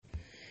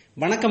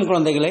வணக்கம்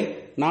குழந்தைகளே,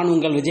 நான்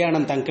உங்கள்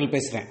விஜயானந்த் அங்கிள்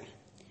பேசுகிறேன்.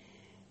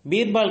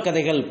 பீர்பால்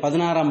கதைகள்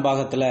 16ஆம்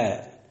பாகத்தில்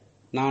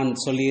நான்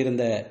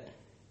சொல்லியிருந்த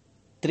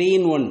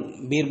 3-in-1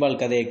 பீர்பால்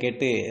கதையை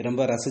கேட்டு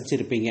ரொம்ப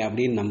ரசிச்சிருப்பீங்க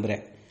அப்படின்னு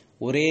நம்புகிறேன்.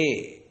 ஒரே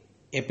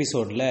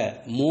எபிசோடில்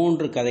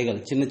 3 கதைகள்,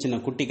 சின்ன சின்ன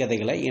குட்டி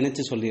கதைகளை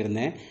இணைச்சு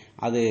சொல்லியிருந்தேன்.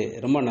 அது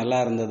ரொம்ப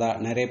நல்லா இருந்ததா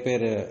நிறைய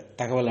பேர்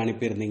தகவல்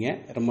அனுப்பியிருந்தீங்க,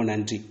 ரொம்ப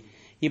நன்றி.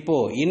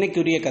 இப்போது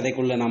இன்னைக்குரிய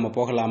கதைக்குள்ளே நாம்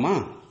போகலாமா?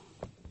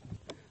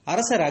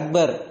 அரசர்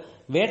அக்பர்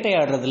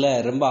வேட்டையாடுறதுல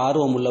ரொம்ப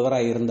ஆர்வம்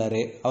உள்ளவராக இருந்தார்.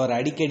 அவர்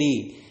அடிக்கடி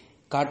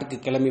காட்டுக்கு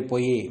கிளம்பி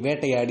போய்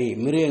வேட்டையாடி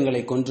மிருகங்களை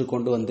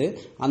கொண்டு வந்து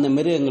அந்த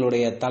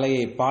மிருகங்களுடைய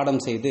தலையை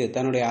பாடம் செய்து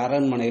தன்னுடைய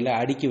அரண்மனையில்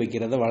அடுக்கி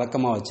வைக்கிறத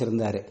வழக்கமாக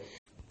வச்சுருந்தார்.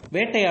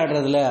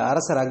 வேட்டையாடுறதுல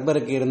அரசர்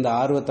அக்பருக்கு இருந்த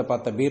ஆர்வத்தை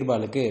பார்த்த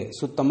பீர்பாலுக்கு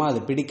சுத்தமாக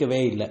அது பிடிக்கவே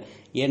இல்லை.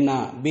 ஏன்னா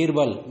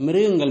பீர்பால்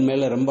மிருகங்கள்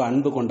மேலே ரொம்ப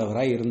அன்பு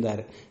கொண்டவராக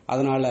இருந்தார்.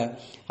 அதனால்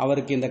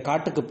அவருக்கு இந்த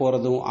காட்டுக்கு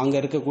போகிறதும் அங்கே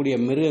இருக்கக்கூடிய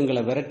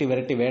மிருகங்களை விரட்டி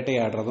விரட்டி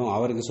வேட்டையாடுறதும்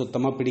அவருக்கு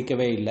சுத்தமாக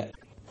பிடிக்கவே இல்லை.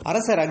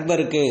 அரசர்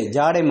அக்பருக்கு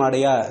ஜாடை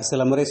மாடையா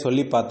சில முறை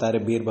சொல்லி பார்த்தாரு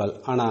பீர்பால்.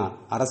 ஆனால்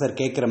அரசர்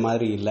கேட்குற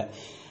மாதிரி இல்லை.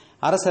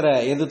 அரசரை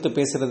எதிர்த்து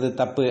பேசுறது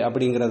தப்பு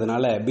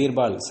அப்படிங்கிறதுனால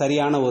பீர்பால்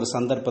சரியான ஒரு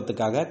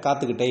சந்தர்ப்பத்துக்காக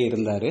காத்துக்கிட்டே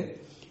இருந்தார்.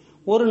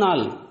 ஒரு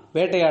நாள்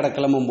வேட்டையாட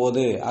கிளம்பும்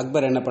போது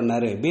அக்பர் என்ன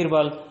பண்ணாரு,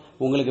 பீர்பால்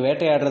உங்களுக்கு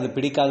வேட்டையாடுறது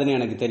பிடிக்காதுன்னு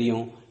எனக்கு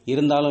தெரியும்,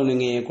 இருந்தாலும்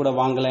நீங்கள் என் கூட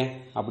வாங்கலேன்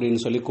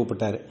அப்படின்னு சொல்லி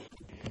கூப்பிட்டாரு.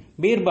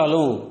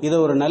 பீர்பாலும் இதை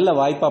ஒரு நல்ல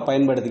வாய்ப்பாக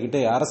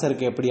பயன்படுத்திக்கிட்டு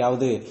அரசருக்கு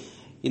எப்படியாவது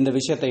இந்த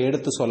விஷயத்தை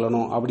எடுத்து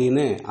சொல்லணும்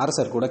அப்படின்னு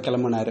அரசர் கூட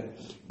கிளம்பினார்.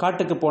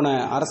 காட்டுக்கு போன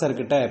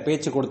அரசர்கிட்ட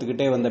பேச்சு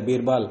கொடுத்துக்கிட்டே வந்த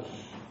பீர்பால்,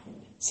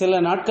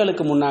 சில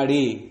நாட்களுக்கு முன்னாடி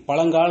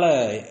பழங்கால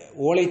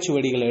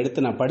ஓலைச்சுவடிகளை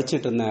எடுத்து நான்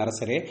படிச்சுட்டு இருந்தேன்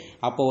அரசரே.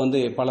 அப்போ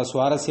பல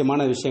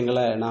சுவாரஸ்யமான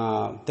விஷயங்களை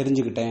நான்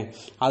தெரிஞ்சுக்கிட்டேன்.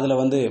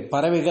 அதில்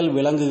பறவைகள்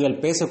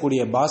விலங்குகள்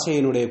பேசக்கூடிய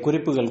பாஷையினுடைய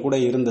குறிப்புகள் கூட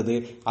இருந்தது.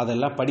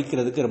 அதெல்லாம்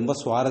படிக்கிறதுக்கு ரொம்ப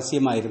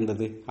சுவாரஸ்யமாக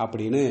இருந்தது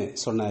அப்படின்னு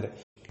சொன்னார்.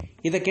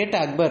 இதை கேட்ட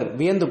அக்பர்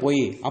வியந்து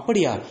போய்,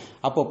 அப்படியா,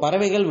 அப்போ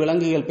பறவைகள்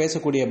விலங்குகள்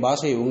பேசக்கூடிய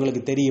பாஷை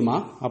உங்களுக்கு தெரியுமா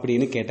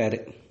அப்படின்னு கேட்டார்.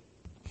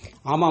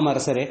 ஆமாம்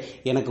அரசரே,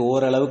 எனக்கு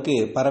ஓரளவுக்கு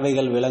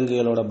பறவைகள்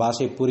விலங்குகளோட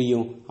பாஷை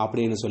புரியும்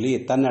அப்படின்னு சொல்லி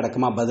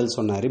தன்னடக்கமாக பதில்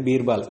சொன்னார்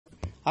பீர்பால்.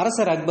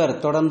 அரசர் அக்பர்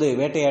தொடர்ந்து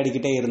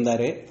வேட்டையாடிக்கிட்டே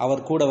இருந்தார்.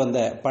 அவர் கூட வந்த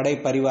படை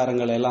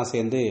பரிவாரங்கள் எல்லாம்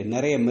சேர்ந்து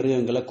நிறைய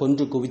மிருகங்களை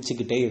கொஞ்சம்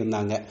குவிச்சுக்கிட்டே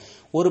இருந்தாங்க.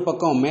 ஒரு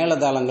பக்கம்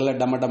மேலதாளங்களை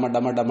டம டம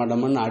டம டம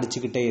டமன்னு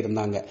அடிச்சுக்கிட்டே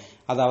இருந்தாங்க.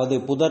 அதாவது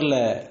புதரில்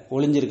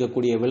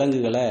ஒளிஞ்சிருக்கக்கூடிய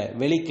விலங்குகளை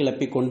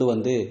வெளிக்கிளப்பி கொண்டு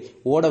வந்து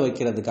ஓட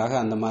வைக்கிறதுக்காக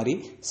அந்த மாதிரி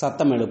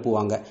சத்தம்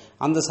எழுப்புவாங்க.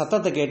 அந்த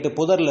சத்தத்தை கேட்டு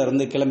புதர்ல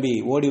இருந்து கிளம்பி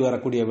ஓடி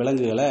வரக்கூடிய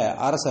விலங்குகளை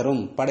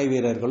அரசரும் படை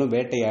வீரர்களும்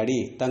வேட்டையாடி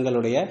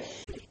தங்களுடைய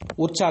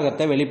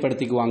உற்சாகத்தை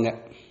வெளிப்படுத்திக்குவாங்க.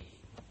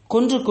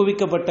 கொன்று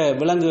குவிக்கப்பட்ட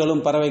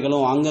விலங்குகளும்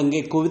பறவைகளும்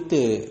அங்கங்கே குவித்து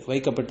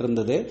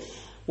வைக்கப்பட்டிருந்தது.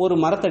 ஒரு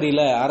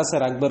மரத்தடியில்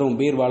அரசர் அக்பரும்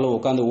பீர்பாலும்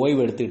உட்காந்து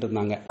ஓய்வு எடுத்துக்கிட்டு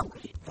இருந்தாங்க.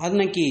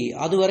 அன்னைக்கு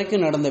அது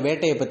வரைக்கும் நடந்த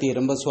வேட்டையை பற்றி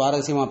ரொம்ப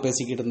சுவாரஸ்யமாக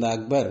பேசிக்கிட்டு இருந்த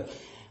அக்பர்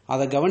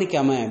அதை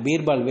கவனிக்காம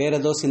பீர்பால் வேற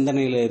ஏதோ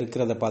சிந்தனையில்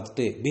இருக்கிறத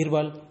பார்த்துட்டு,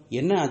 பீர்பால்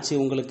என்ன ஆச்சு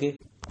உங்களுக்கு,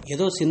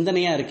 ஏதோ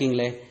சிந்தனையாக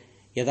இருக்கீங்களே,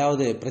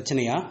 ஏதாவது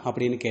பிரச்சனையா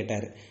அப்படின்னு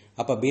கேட்டார்.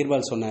 அப்போ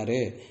பீர்பால் சொன்னார்,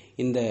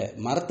 இந்த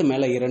மரத்து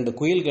மேலே 2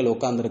 குயில்கள்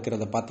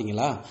உட்காந்துருக்கிறத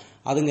பார்த்தீங்களா,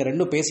 அதுங்க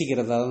ரெண்டும்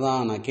பேசிக்கிறத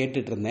தான் நான்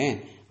கேட்டுட்டு இருந்தேன்.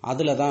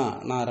 அதில் தான்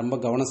நான் ரொம்ப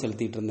கவனம்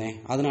செலுத்திட்டு இருந்தேன்.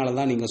 அதனால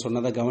தான் நீங்கள்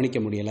சொன்னதை கவனிக்க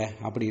முடியலை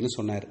அப்படின்னு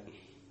சொன்னார்.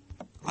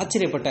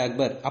 ஆச்சரியப்பட்ட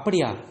அக்பர்,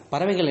 அப்படியா,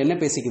 பறவைகள் என்ன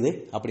பேசிக்குது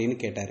அப்படின்னு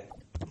கேட்டார்.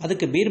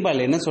 அதுக்கு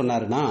பீர்பால் என்ன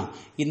சொன்னாருன்னா,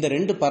 இந்த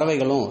 2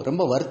 பறவைகளும்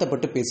ரொம்ப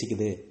வருத்தப்பட்டு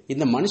பேசிக்குது.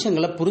 இந்த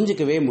மனுஷங்களை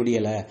புரிஞ்சிக்கவே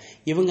முடியலை.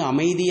 இவங்க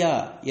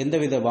அமைதியாக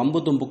எந்தவித வம்பு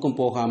தும்புக்கும்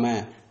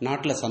போகாமல்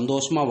நாட்டில்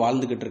சந்தோஷமாக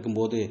வாழ்ந்துக்கிட்டு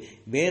இருக்கும்போது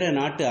வேற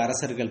நாட்டு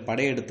அரசர்கள்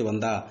படையெடுத்து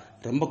வந்தால்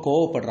ரொம்ப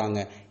கோவப்படுறாங்க.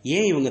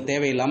 ஏன் இவங்க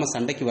தேவையில்லாமல்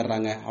சண்டைக்கு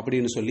வர்றாங்க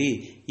அப்படின்னு சொல்லி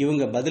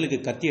இவங்க பதிலுக்கு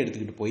கத்தி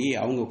எடுத்துக்கிட்டு போய்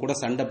அவங்க கூட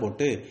சண்டை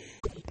போட்டு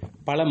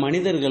பல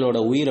மனிதர்களோட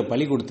உயிரை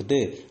பலி கொடுத்துட்டு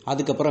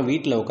அதுக்கப்புறம்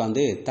வீட்டில்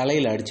உட்காந்து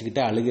தலையில்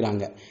அடிச்சுக்கிட்டு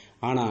அழுகிறாங்க.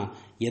 ஆனால்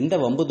எந்த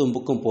வம்பு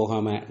தும்புக்கும்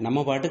போகாமல் நம்ம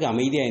பாட்டுக்கு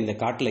அமைதியாக இந்த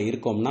காட்டில்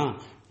இருக்கோம்னா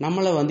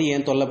நம்மளை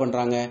ஏன் தொல்லை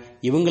பண்ணுறாங்க?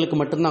 இவங்களுக்கு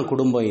மட்டும்தான்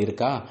குடும்பம்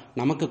இருக்கா,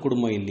 நமக்கு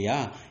குடும்பம் இல்லையா?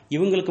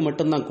 இவங்களுக்கு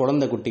மட்டும்தான்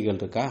குழந்தை குட்டிகள்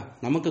இருக்கா,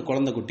 நமக்கு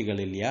குழந்தை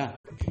குட்டிகள் இல்லையா?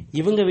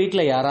 இவங்க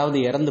வீட்டில் யாராவது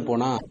இறந்து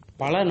போனால்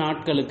பல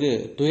நாட்களுக்கு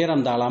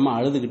துயரம் தாழாமல்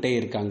அழுதுகிட்டே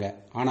இருக்காங்க.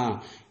 ஆனால்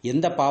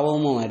எந்த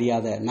பாவமும்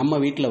அறியாத நம்ம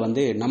வீட்டில்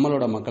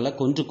நம்மளோட மக்களை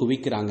கொஞ்சம்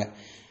குவிக்கிறாங்க.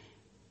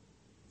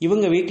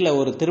 இவங்க வீட்டில்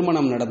ஒரு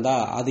திருமணம்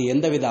நடந்தால் அது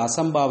எந்தவித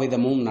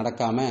அசம்பாவிதமும்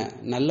நடக்காமல்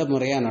நல்ல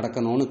முறையாக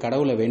நடக்கணும்னு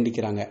கடவுளை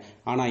வேண்டிக்கிறாங்க.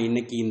 ஆனால்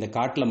இன்னைக்கு இந்த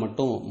காட்டில்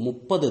மட்டும்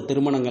 30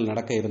 திருமணங்கள்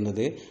நடக்க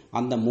இருந்தது.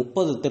 அந்த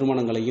 30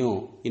 திருமணங்களையும்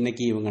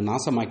இன்னைக்கு இவங்க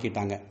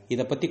நாசமாக்கிட்டாங்க.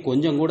 இதை பற்றி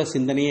கொஞ்சம் கூட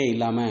சிந்தனையே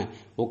இல்லாமல்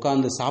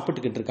உட்காந்து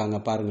சாப்பிட்டுக்கிட்டு இருக்காங்க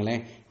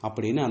பாருங்களேன்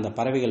அப்படின்னு அந்த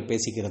பறவைகள்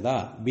பேசிக்கிறதா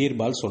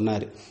பீர்பால்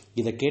சொன்னார்.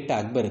 இதை கேட்ட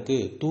அக்பருக்கு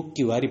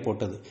தூக்கி வாரி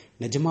போட்டது.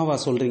 நிஜமாவா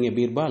சொல்றீங்க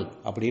பீர்பால்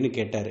அப்படின்னு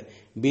கேட்டார்.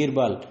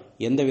 பீர்பால்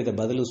எந்தவித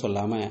பதிலும்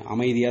சொல்லாமல்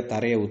அமைதியாக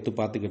தரையை உத்து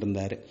பார்த்துக்கிட்டு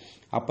இருந்தார்.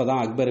 அப்போ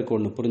தான் அக்பருக்கு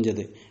ஒன்று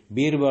புரிஞ்சது.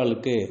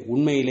 பீர்பாலுக்கு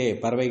உண்மையிலே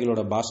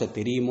பறவைகளோட பாஷை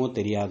தெரியுமோ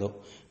தெரியாதோ,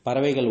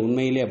 பறவைகள்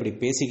உண்மையிலே அப்படி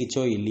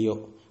பேசிக்கிச்சோ இல்லையோ,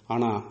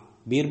 ஆனால்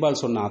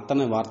பீர்பால் சொன்ன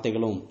அத்தனை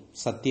வார்த்தைகளும்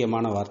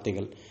சத்தியமான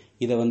வார்த்தைகள்.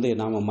 இதை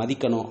நாம்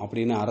மதிக்கணும்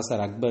அப்படின்னு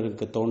அரசர்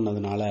அக்பருக்கு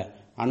தோணுனதுனால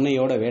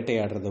அன்னையோட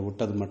வேட்டையாடுறதை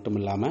விட்டது மட்டும்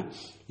இல்லாமல்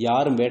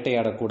யாரும்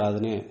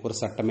வேட்டையாடக்கூடாதுன்னு ஒரு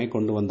சட்டமே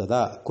கொண்டு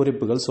வந்ததா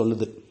குறிப்புகள்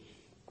சொல்லுது.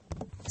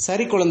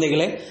 சரி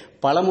குழந்தைகளே,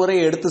 பலமுறை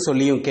எடுத்து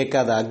சொல்லியும்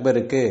கேட்காத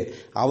அக்பருக்கு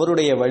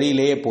அவருடைய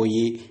வழியிலேயே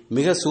போய்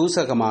மிக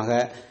சூசகமாக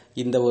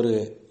இந்த ஒரு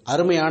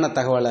அருமையான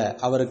தகவலை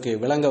அவருக்கு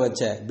விளங்க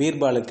வச்ச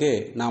பீர்பாலுக்கு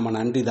நாம்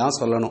நன்றி தான்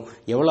சொல்லணும்.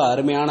 எவ்வளோ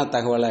அருமையான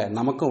தகவலை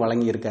நமக்கும்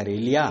வழங்கியிருக்காரு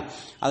இல்லையா?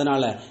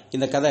 அதனால்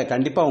இந்த கதை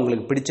கண்டிப்பாக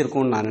உங்களுக்கு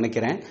பிடிச்சிருக்கும்னு நான்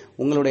நினைக்கிறேன்.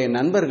 உங்களுடைய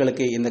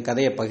நண்பர்களுக்கு இந்த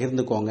கதையை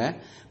பகிர்ந்துக்கோங்க.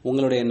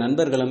 உங்களுடைய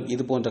நண்பர்களும்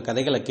இது போன்ற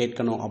கதைகளை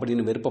கேட்கணும்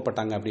அப்படின்னு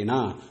விருப்பப்பட்டாங்க அப்படின்னா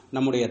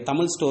நம்முடைய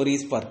தமிழ்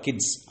ஸ்டோரிஸ் ஃபார்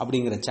கிட்ஸ்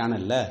அப்படிங்கிற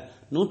சேனலில்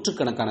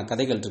நூற்றுக்கணக்கான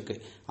கதைகள் இருக்கு.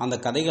 அந்த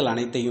கதைகள்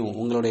அனைத்தையும்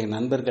உங்களுடைய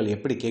நண்பர்கள்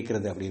எப்படி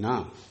கேட்கறது அப்படின்னா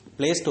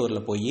பிளே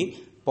ஸ்டோரில் போய்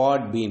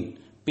பாட்பீன்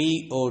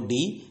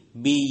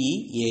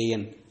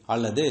PODBEAN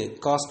அல்லது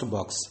காஸ்ட்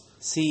பாக்ஸ்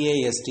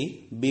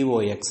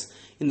CASTBOX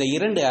இந்த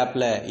 2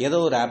 ஆப்பில் ஏதோ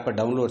ஒரு ஆப்பை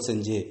டவுன்லோட்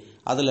செஞ்சு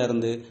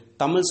அதிலிருந்து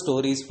தமிழ்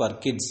ஸ்டோரிஸ் ஃபார்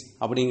கிட்ஸ்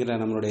அப்படிங்கிற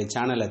நம்மளுடைய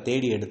சேனலை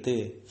தேடி எடுத்து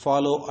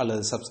ஃபாலோ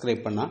அல்லது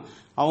சப்ஸ்கிரைப் பண்ணால்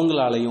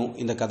அவங்களாலையும்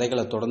இந்த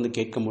கதைகளை தொடர்ந்து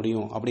கேட்க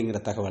முடியும்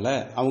அப்படிங்கிற தகவலை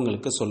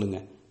அவங்களுக்கு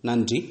சொல்லுங்கள்.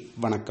 நன்றி,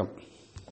 வணக்கம்.